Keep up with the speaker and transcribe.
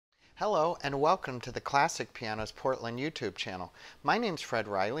Hello and welcome to the Classic Pianos Portland YouTube channel. My name's Fred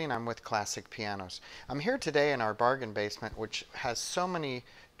Riley and I'm with Classic Pianos. I'm here today in our bargain basement, which has so many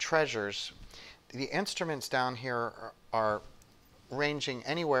treasures. The instruments down here are ranging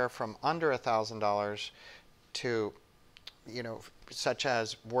anywhere from under $1,000 to, such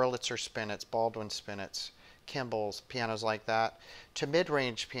as Wurlitzer spinets, Baldwin spinets, Kimball's, pianos like that, to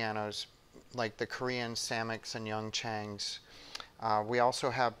mid-range pianos like the Korean Samiks and Young Changs. We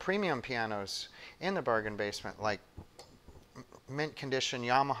also have premium pianos in the bargain basement, like mint condition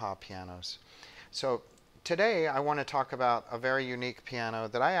Yamaha pianos. So today I want to talk about a very unique piano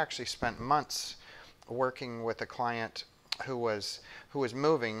that I actually spent months working with a client who was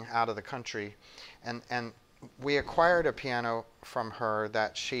moving out of the country, and we acquired a piano from her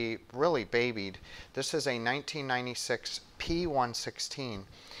that she really babied. This is a 1996 P116.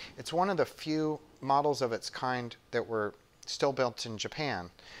 It's one of the few models of its kind that were still built in Japan.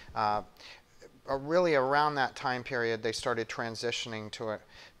 Really around that time period they started transitioning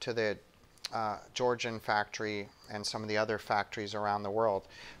to the Georgian factory and some of the other factories around the world.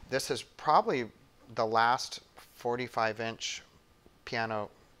 This is probably the last 45-inch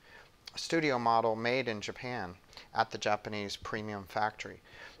piano studio model made in Japan at the Japanese premium factory.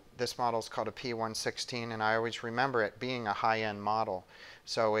 This model is called a P116, and I always remember it being a high-end model.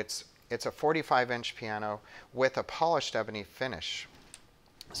 So it's a 45-inch piano with a polished ebony finish.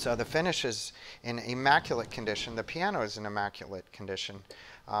 So the finish is in immaculate condition. The piano is in immaculate condition.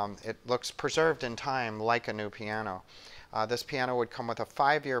 It looks preserved in time like a new piano. This piano would come with a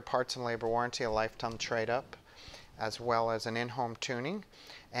 5-year parts and labor warranty, a lifetime trade-up, as well as an in-home tuning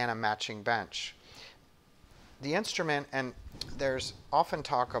and a matching bench. The instrument, and there's often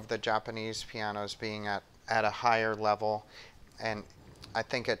talk of the Japanese pianos being at a higher level, and I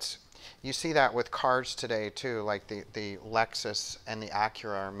think you see that with cars today too, like the Lexus and the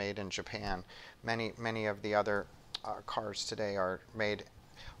Acura are made in Japan. Many of the other cars today are made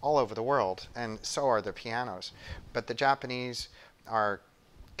all over the world, and so are the pianos. But the Japanese are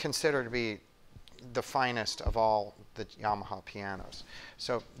considered to be the finest of all the Yamaha pianos.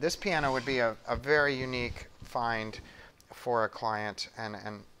 So this piano would be a very unique find for a client, and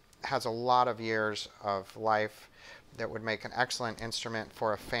has a lot of years of life that would make an excellent instrument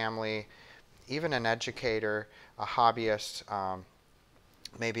for a family, even an educator, a hobbyist,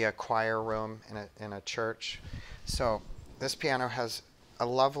 maybe a choir room in a church. So this piano has a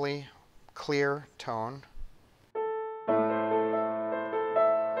lovely, clear tone.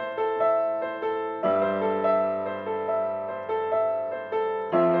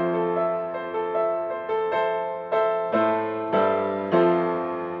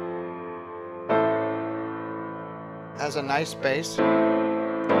 Has a nice bass.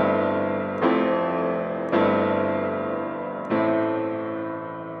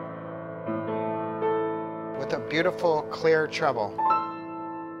 With a beautiful, clear treble.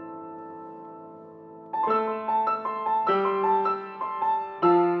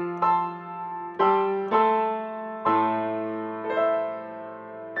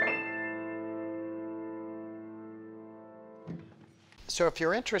 So if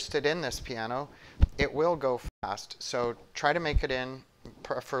you're interested in this piano, it will go fast, so try to make it in,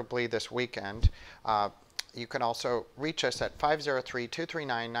 preferably this weekend. You can also reach us at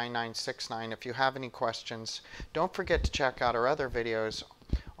 503-239-9969 if you have any questions. Don't forget to check out our other videos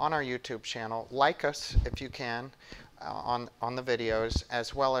on our YouTube channel. Like us if you can on the videos,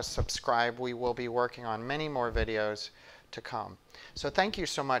 as well as subscribe. We will be working on many more videos to come. So thank you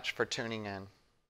so much for tuning in.